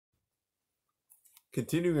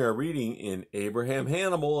Continuing our reading in Abraham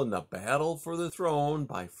Hannibal and the Battle for the Throne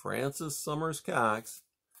by Francis Summers Cox.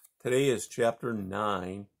 Today is chapter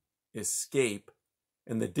 9, Escape,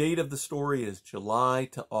 and the date of the story is July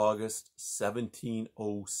to August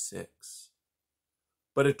 1706.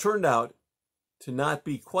 But it turned out to not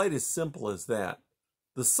be quite as simple as that.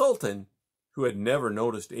 The Sultan, who had never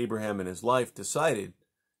noticed Abraham in his life, decided,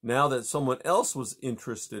 now that someone else was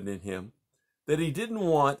interested in him, that he didn't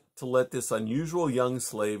want to let this unusual young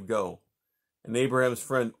slave go. And Abraham's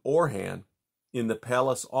friend Orhan, in the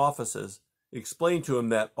palace offices, explained to him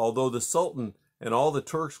that although the Sultan and all the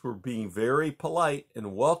Turks were being very polite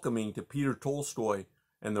and welcoming to Peter Tolstoy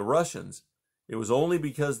and the Russians, it was only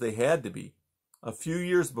because they had to be. A few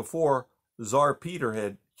years before, Tsar Peter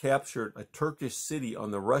had captured a Turkish city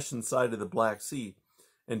on the Russian side of the Black Sea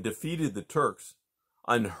and defeated the Turks,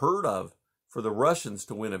 unheard of for the Russians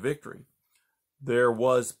to win a victory. There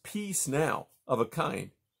was peace now, of a kind,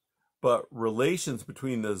 but relations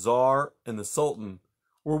between the Tsar and the Sultan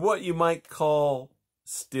were what you might call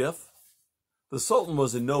stiff. The Sultan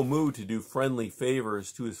was in no mood to do friendly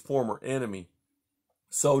favors to his former enemy,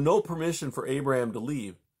 so no permission for Abraham to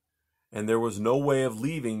leave, and there was no way of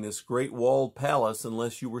leaving this great walled palace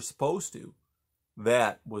unless you were supposed to.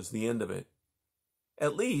 That was the end of it.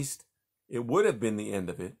 At least, it would have been the end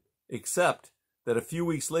of it, except that a few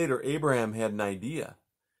weeks later Abraham had an idea.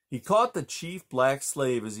 He caught the chief black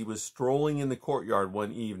slave as he was strolling in the courtyard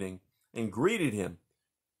one evening and greeted him,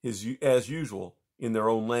 as usual, in their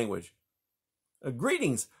own language.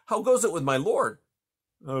 Greetings, how goes it with my lord?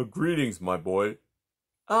 Greetings, my boy.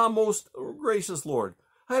 Most gracious lord,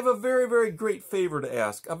 I have a very, very great favor to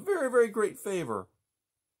ask, a very, very great favor.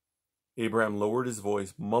 Abraham lowered his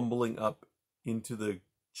voice, mumbling up into the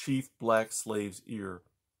chief black slave's ear.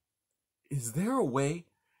 Is there a way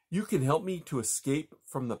you can help me to escape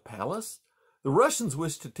from the palace? The Russians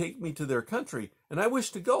wish to take me to their country, and I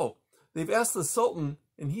wish to go. They've asked the Sultan,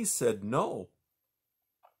 and he said no.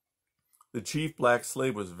 The chief black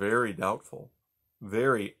slave was very doubtful,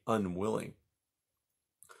 very unwilling.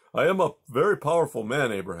 I am a very powerful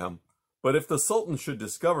man, Abraham, but if the Sultan should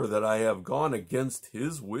discover that I have gone against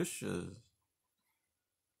his wishes...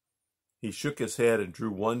 He shook his head and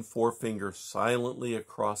drew one forefinger silently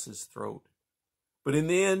across his throat. But in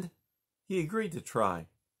the end, he agreed to try.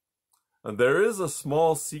 And there is a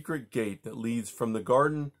small secret gate that leads from the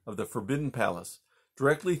garden of the Forbidden Palace,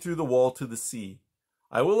 directly through the wall to the sea.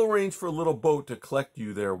 I will arrange for a little boat to collect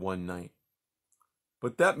you there one night.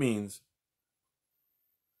 But that means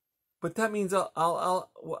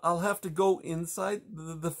I'll have to go inside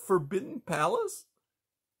the Forbidden Palace?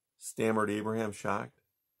 Stammered Abraham, shocked.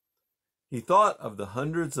 He thought of the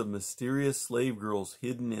hundreds of mysterious slave girls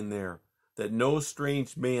hidden in there that no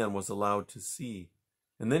strange man was allowed to see.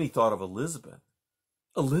 And then he thought of Elizabeth.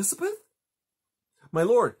 Elizabeth? My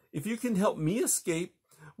lord, if you can help me escape,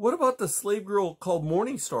 what about the slave girl called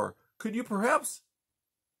Morning Star? Could you perhaps...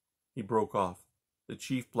 He broke off. The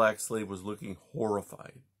chief black slave was looking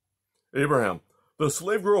horrified. Abraham, the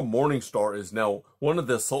slave girl Morning Star is now one of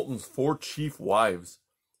the Sultan's 4 chief wives.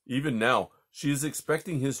 Even now, she is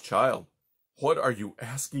expecting his child. What are you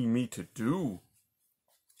asking me to do?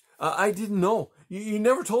 I didn't know. You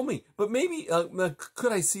never told me. But maybe,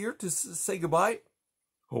 could I see her to say goodbye?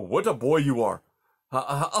 Oh, what a boy you are.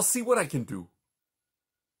 I'll see what I can do.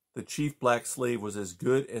 The chief black slave was as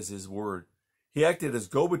good as his word. He acted as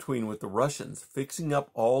go-between with the Russians, fixing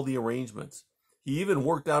up all the arrangements. He even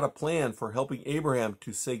worked out a plan for helping Abraham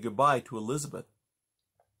to say goodbye to Elizabeth.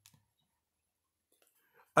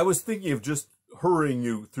 I was thinking of just hurrying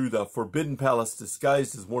you through the Forbidden Palace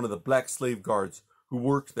disguised as one of the black slave guards who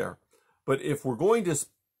worked there. But if we're going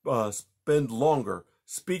to spend longer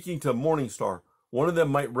speaking to Morning Star, one of them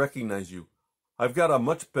might recognize you. I've got a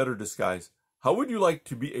much better disguise. How would you like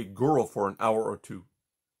to be a girl for an hour or two?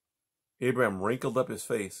 Abraham wrinkled up his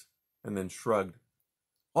face and then shrugged.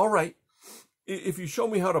 All right, if you show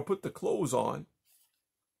me how to put the clothes on.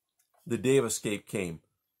 The day of escape came.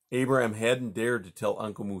 Abraham hadn't dared to tell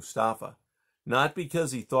Uncle Mustafa. Not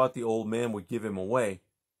because he thought the old man would give him away,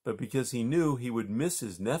 but because he knew he would miss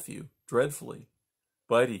his nephew dreadfully.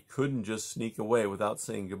 But he couldn't just sneak away without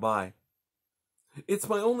saying goodbye. It's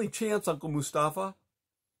my only chance, Uncle Mustafa,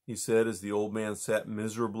 he said as the old man sat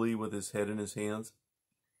miserably with his head in his hands.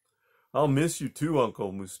 I'll miss you too,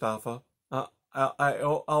 Uncle Mustafa.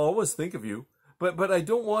 I'll always think of you, but I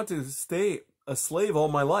don't want to stay a slave all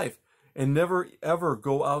my life and never ever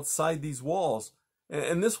go outside these walls.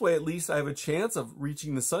 And this way, at least, I have a chance of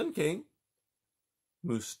reaching the Sun King.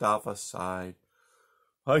 Mustafa sighed.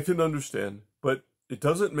 I can understand, but it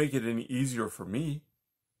doesn't make it any easier for me.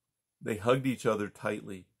 They hugged each other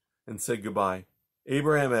tightly and said goodbye.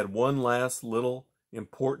 Abraham had one last little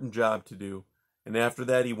important job to do, and after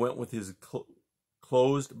that he went with his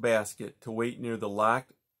closed basket to wait near the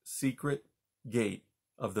locked secret gate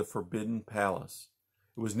of the forbidden palace.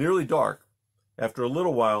 It was nearly dark. After a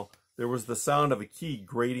little while, there was the sound of a key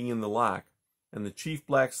grating in the lock, and the chief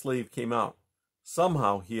black slave came out.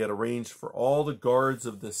 Somehow he had arranged for all the guards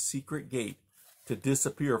of the secret gate to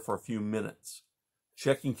disappear for a few minutes.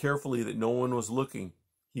 Checking carefully that no one was looking,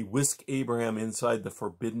 he whisked Abraham inside the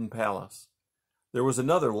forbidden palace. There was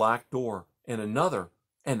another locked door, and another,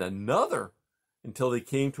 until they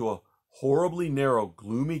came to a horribly narrow,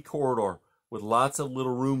 gloomy corridor with lots of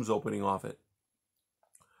little rooms opening off it.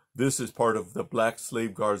 This is part of the black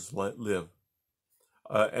slave guards live.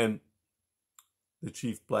 And the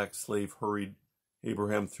chief black slave hurried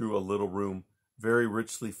Abraham through a little room, very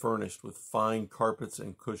richly furnished with fine carpets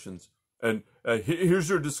and cushions. And here's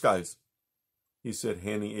your disguise, he said,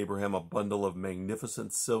 handing Abraham a bundle of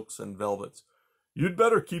magnificent silks and velvets. You'd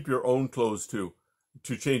better keep your own clothes, too,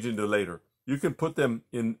 to change into later. You can put them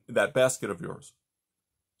in that basket of yours.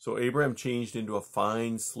 So Abraham changed into a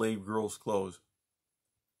fine slave girl's clothes.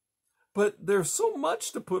 But there's so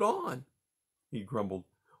much to put on, he grumbled.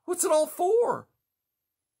 What's it all for?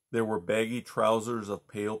 There were baggy trousers of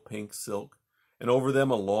pale pink silk, and over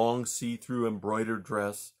them a long see-through embroidered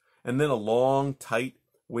dress, and then a long, tight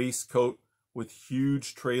waistcoat with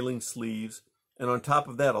huge trailing sleeves, and on top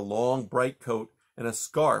of that a long, bright coat and a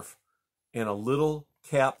scarf and a little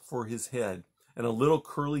cap for his head and a little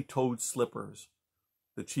curly-toed slippers.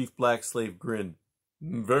 The chief black slave grinned.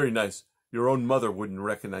 Very nice. Your own mother wouldn't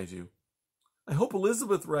recognize you. I hope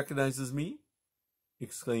Elizabeth recognizes me,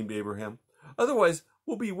 exclaimed Abraham. Otherwise,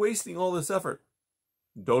 we'll be wasting all this effort.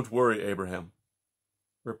 Don't worry, Abraham,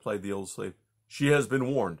 replied the old slave. She has been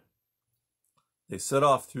warned. They set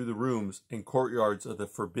off through the rooms and courtyards of the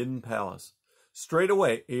forbidden palace. Straight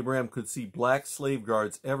away, Abraham could see black slave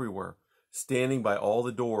guards everywhere, standing by all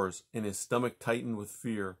the doors, and his stomach tightened with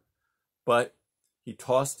fear. But he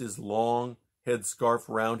tossed his long headscarf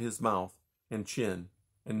round his mouth and chin,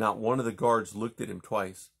 and not one of the guards looked at him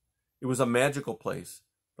twice. It was a magical place.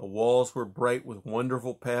 The walls were bright with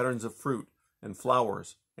wonderful patterns of fruit and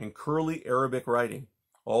flowers and curly Arabic writing,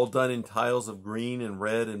 all done in tiles of green and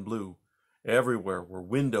red and blue. Everywhere were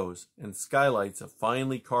windows and skylights of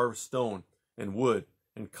finely carved stone and wood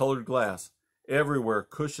and colored glass. Everywhere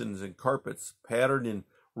cushions and carpets patterned in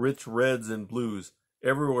rich reds and blues.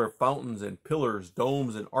 Everywhere fountains and pillars,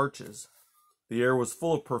 domes and arches. The air was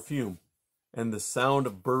full of perfume and the sound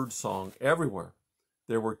of bird song everywhere.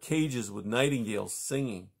 There were cages with nightingales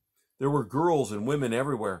singing. There were girls and women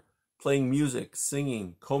everywhere, playing music,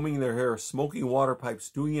 singing, combing their hair, smoking water pipes,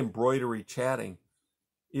 doing embroidery, chatting.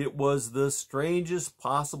 It was the strangest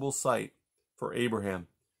possible sight for Abraham,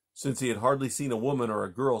 since he had hardly seen a woman or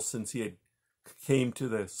a girl since he had came to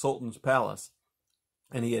the Sultan's palace,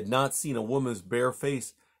 and he had not seen a woman's bare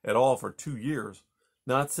face at all for 2 years,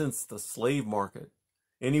 not since the slave market.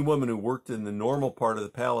 Any woman who worked in the normal part of the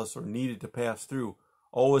palace or needed to pass through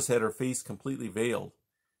always had her face completely veiled,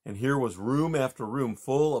 and here was room after room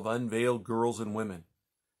full of unveiled girls and women.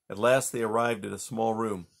 At last they arrived at a small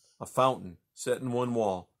room. A fountain, set in one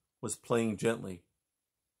wall, was playing gently.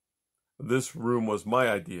 This room was my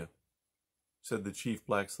idea, said the chief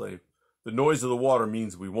black slave. The noise of the water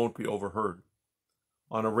means we won't be overheard.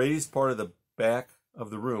 On a raised part of the back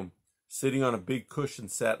of the room, sitting on a big cushion,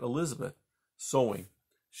 sat Elizabeth, sewing.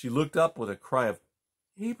 She looked up with a cry of,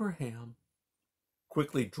 Abraham,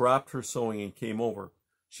 quickly dropped her sewing and came over.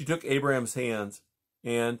 She took Abraham's hands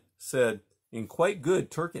and said in quite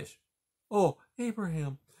good Turkish, Oh,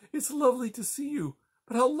 Abraham, it's lovely to see you,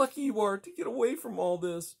 but how lucky you are to get away from all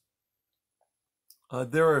this.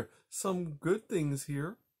 There are some good things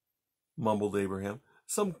here, mumbled Abraham.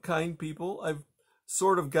 Some kind people. I've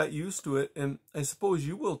sort of got used to it, and I suppose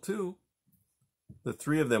you will too. The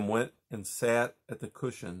three of them went and sat at the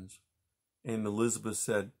cushions, and Elizabeth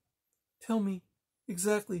said, Tell me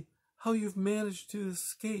exactly how you've managed to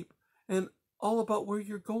escape, and all about where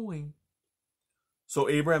you're going. So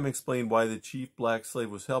Abraham explained why the chief black slave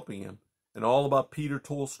was helping him, and all about Peter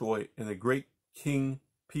Tolstoy and the great King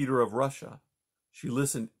Peter of Russia. She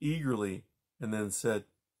listened eagerly and then said,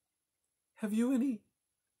 Have you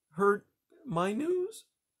heard my news?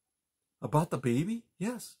 About the baby?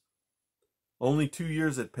 Yes. Only 2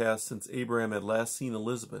 years had passed since Abraham had last seen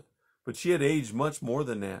Elizabeth, but she had aged much more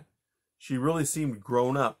than that. She really seemed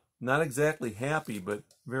grown up, not exactly happy, but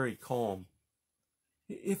very calm.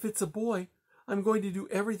 If it's a boy, I'm going to do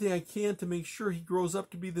everything I can to make sure he grows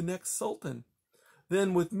up to be the next Sultan.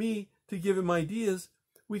 Then, with me to give him ideas,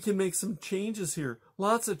 We can make some changes here,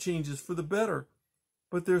 lots of changes for the better.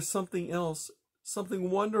 But there's something else, something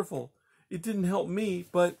wonderful. It didn't help me,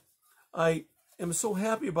 but I am so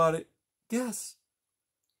happy about it. Guess."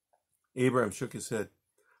 Abraham shook his head.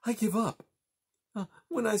 "I give up.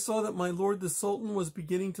 When I saw that my lord the Sultan was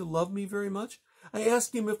beginning to love me very much, I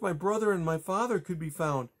asked him if my brother and my father could be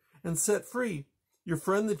found and set free. Your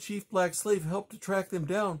friend, the chief black slave, helped to track them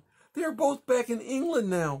down. They are both back in England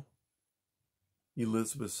now."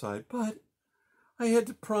 Elizabeth sighed. "But I had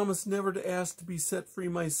to promise never to ask to be set free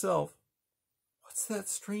myself. What's that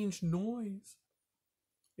strange noise?"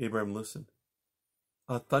 Abraham listened.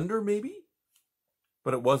 Thunder, maybe?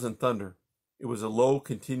 But it wasn't thunder. It was a low,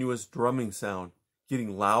 continuous drumming sound,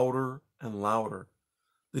 getting louder and louder.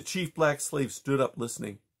 The chief black slave stood up,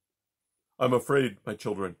 listening. "I'm afraid, my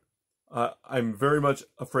children. I'm very much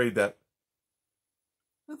afraid that—"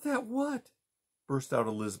 "That what?" burst out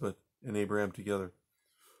Elizabeth and Abraham together.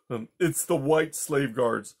 "It's the white slave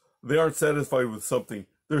guards. They aren't satisfied with something.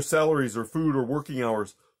 Their salaries or food or working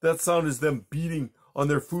hours. That sound is them beating on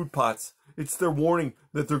their food pots. It's their warning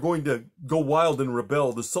that they're going to go wild and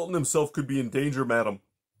rebel. The Sultan himself could be in danger, madam."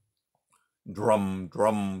 Drum,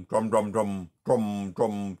 drum, drum, drum, drum, drum,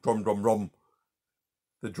 drum, drum, drum, drum.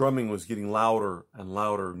 The drumming was getting louder and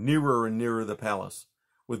louder, nearer and nearer the palace,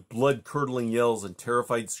 with blood-curdling yells and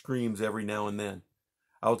terrified screams every now and then.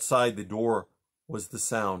 Outside the door was the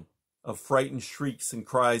sound of frightened shrieks and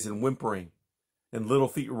cries and whimpering, and little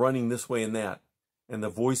feet running this way and that, and the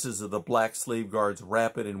voices of the black slave guards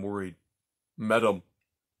rapid and worried. "Madam,"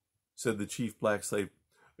 said the chief black slave,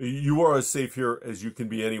 "you are as safe here as you can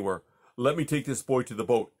be anywhere. Let me take this boy to the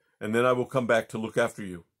boat, and then I will come back to look after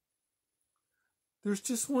you." "There's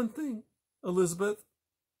just one thing, Elizabeth,"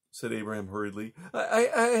 said Abraham hurriedly. I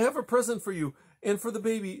have a present for you and for the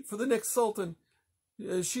baby, for the next Sultan.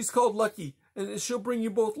 She's called Lucky, and she'll bring you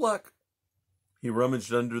both luck." He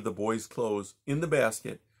rummaged under the boy's clothes in the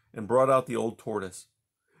basket and brought out the old tortoise.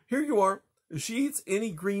 "Here you are. She eats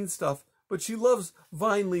any green stuff, but she loves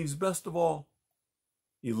vine leaves best of all."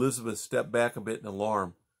 Elizabeth stepped back a bit in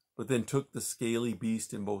alarm, but then took the scaly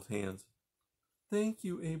beast in both hands. "Thank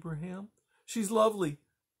you, Abraham. She's lovely.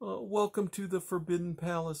 Welcome to the Forbidden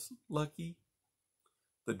Palace, Lucky."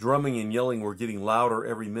 The drumming and yelling were getting louder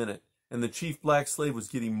every minute, and the chief black slave was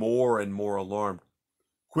getting more and more alarmed.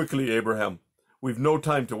 "Quickly, Abraham. We've no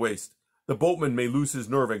time to waste. The boatman may lose his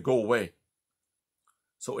nerve and go away."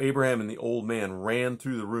 So Abraham and the old man ran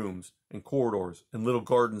through the rooms and corridors and little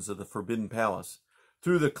gardens of the Forbidden Palace,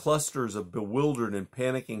 through the clusters of bewildered and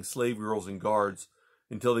panicking slave girls and guards,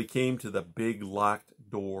 until they came to the big locked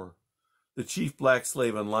door. The chief black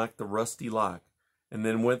slave unlocked the rusty lock, and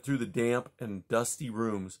then went through the damp and dusty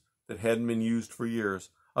rooms that hadn't been used for years,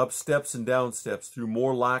 up steps and down steps, through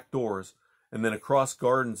more locked doors, and then across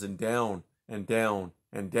gardens and down and down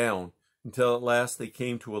and down, until at last they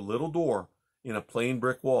came to a little door in a plain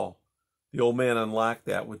brick wall. The old man unlocked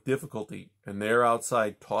that with difficulty, and there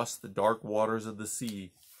outside tossed the dark waters of the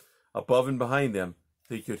sea. Above and behind them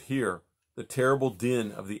they could hear the terrible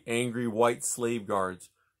din of the angry white slave guards.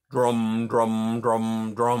 Drum, drum,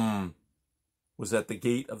 drum, drum was at the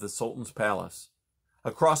gate of the Sultan's palace.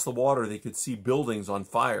 Across the water they could see buildings on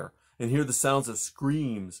fire and hear the sounds of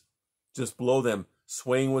screams. Just below them,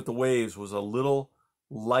 swaying with the waves, was a little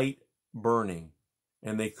light burning,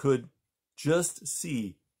 and they could just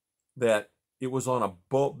see that it was on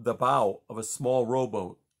the bow of a small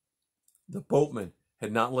rowboat. The boatman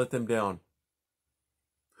had not let them down.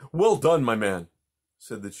 "Well done, my man,"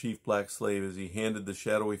 said the chief black slave as he handed the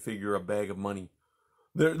shadowy figure a bag of money.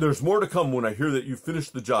 There's more to come when I hear that you've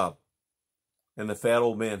finished the job." And the fat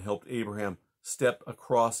old man helped Abraham step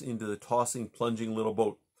across into the tossing, plunging little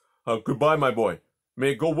boat. "Goodbye, my boy.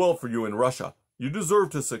 May it go well for you in Russia. You deserve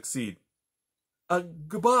to succeed."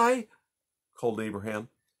 "Goodbye," called Abraham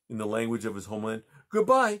in the language of his homeland.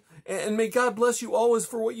 "Goodbye, and may God bless you always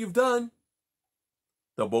for what you've done."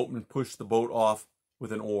 The boatman pushed the boat off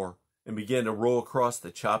with an oar and began to row across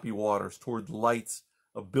the choppy waters toward the lights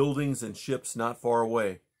of buildings and ships not far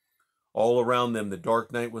away. All around them the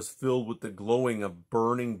dark night was filled with the glowing of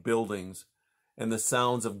burning buildings and the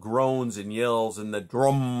sounds of groans and yells and the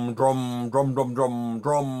drum, drum, drum, drum, drum,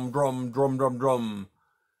 drum, drum, drum, drum, drum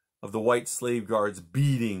of the white slave guards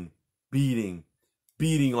beating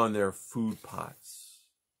on their food pots.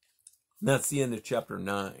 And that's the end of chapter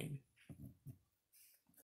 9.